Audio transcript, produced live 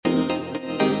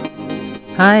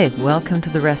Hi, welcome to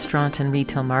the Restaurant and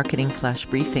Retail Marketing Flash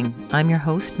Briefing. I'm your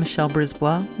host, Michelle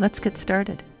Brisbois. Let's get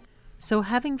started. So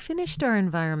having finished our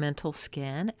environmental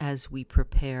scan as we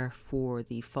prepare for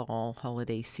the fall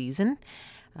holiday season,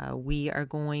 we are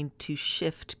going to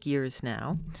shift gears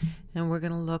now, and we're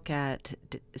going to look at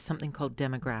something called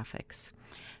demographics.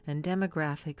 And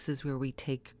demographics is where we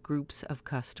take groups of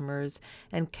customers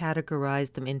and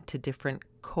categorize them into different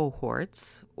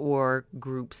cohorts or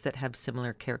groups that have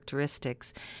similar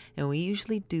characteristics. And we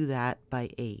usually do that by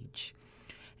age.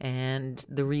 And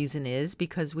the reason is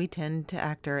because we tend to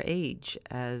act our age,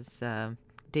 as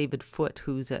David Foote,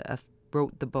 who's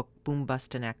wrote the book Boom,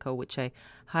 Bust, and Echo, which I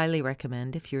highly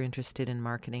recommend if you're interested in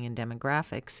marketing and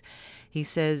demographics. He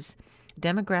says,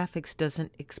 demographics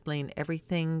doesn't explain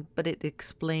everything, but it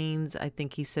explains, I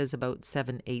think he says, about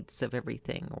 7/8 of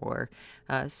everything, or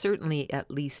certainly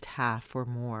at least half or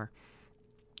more.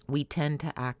 We tend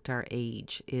to act our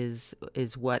age is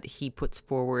what he puts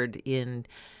forward in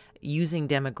using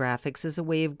demographics as a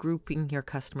way of grouping your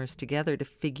customers together to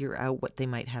figure out what they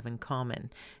might have in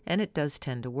common. And it does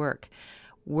tend to work.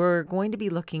 We're going to be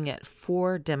looking at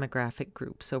 4 demographic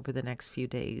groups over the next few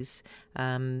days.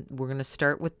 We're going to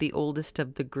start with the oldest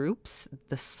of the groups,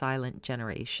 the silent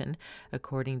generation,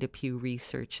 according to Pew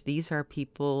Research. These are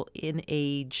people in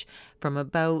age from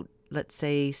about, let's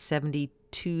say,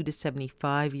 72 to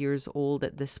 75 years old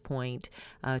at this point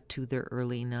to their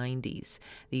early 90s.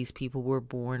 These people were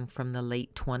born from the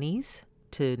late 20s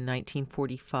to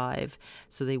 1945.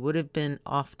 So they would have been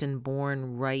often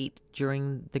born right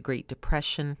during the Great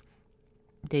Depression.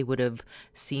 They would have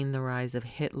seen the rise of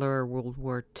Hitler, World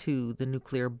War II, the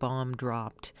nuclear bomb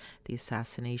dropped, the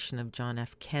assassination of John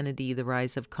F. Kennedy, the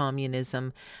rise of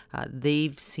communism.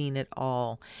 They've seen it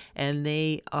all. And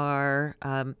they are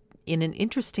in an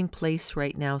interesting place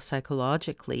right now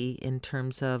psychologically in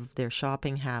terms of their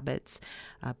shopping habits,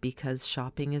 because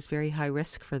shopping is very high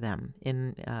risk for them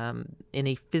in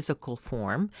a physical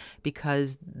form,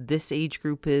 because this age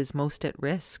group is most at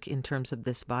risk in terms of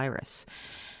this virus.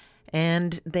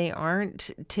 And they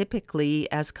aren't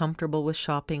typically as comfortable with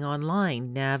shopping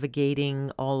online,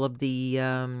 navigating all of the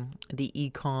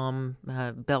e-com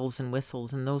bells and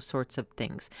whistles and those sorts of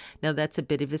things. Now, that's a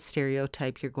bit of a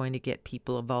stereotype. You're going to get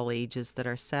people of all ages that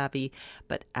are savvy,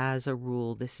 but as a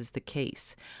rule, this is the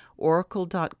case.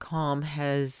 Oracle.com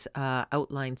has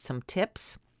outlined some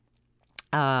tips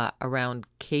around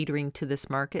catering to this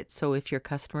market. So if your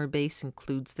customer base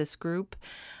includes this group,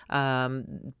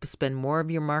 spend more of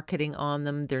your marketing on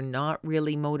them. They're not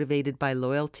really motivated by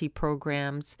loyalty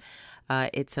programs.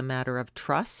 It's a matter of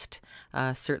trust,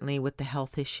 certainly with the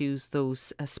health issues,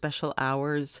 those special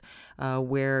hours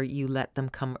where you let them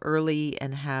come early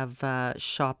and have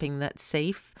shopping that's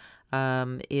safe.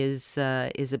 Is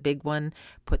a big one.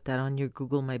 Put that on your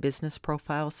Google My Business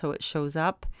profile so it shows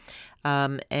up.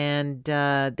 And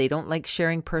they don't like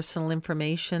sharing personal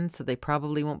information, so they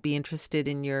probably won't be interested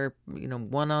in your,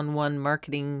 one-on-one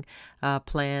marketing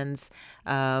plans.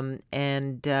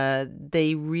 And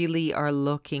they really are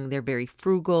looking. They're very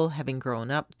frugal, having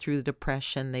grown up through the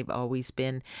Depression. They've always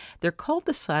been. They're called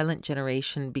the silent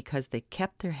generation because they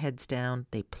kept their heads down.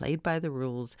 They played by the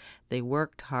rules. They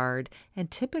worked hard, and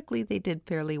typically they did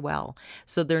fairly well.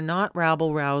 So they're not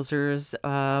rabble-rousers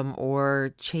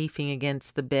or chafing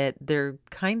against the bit. They're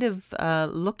kind of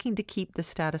looking to keep the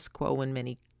status quo in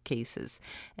many cases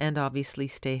and obviously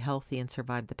stay healthy and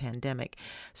survive the pandemic.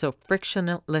 So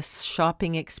frictionless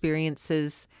shopping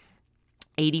experiences.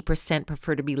 80%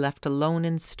 prefer to be left alone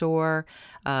in store.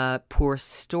 Poor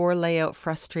store layout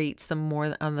frustrates them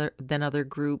more than other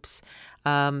groups.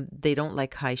 They don't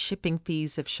like high shipping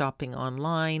fees if shopping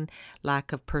online,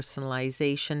 lack of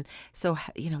personalization. So,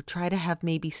 try to have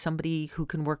maybe somebody who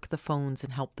can work the phones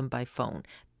and help them by phone.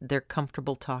 They're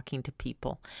comfortable talking to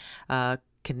people.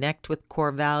 Connect with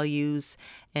core values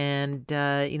and,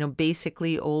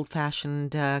 basically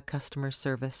old-fashioned customer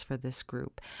service for this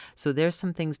group. So there's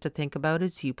some things to think about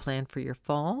as you plan for your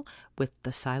fall with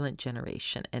the silent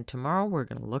generation. And tomorrow we're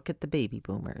going to look at the baby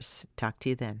boomers. Talk to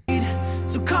you then.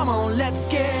 So come on, let's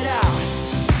get out.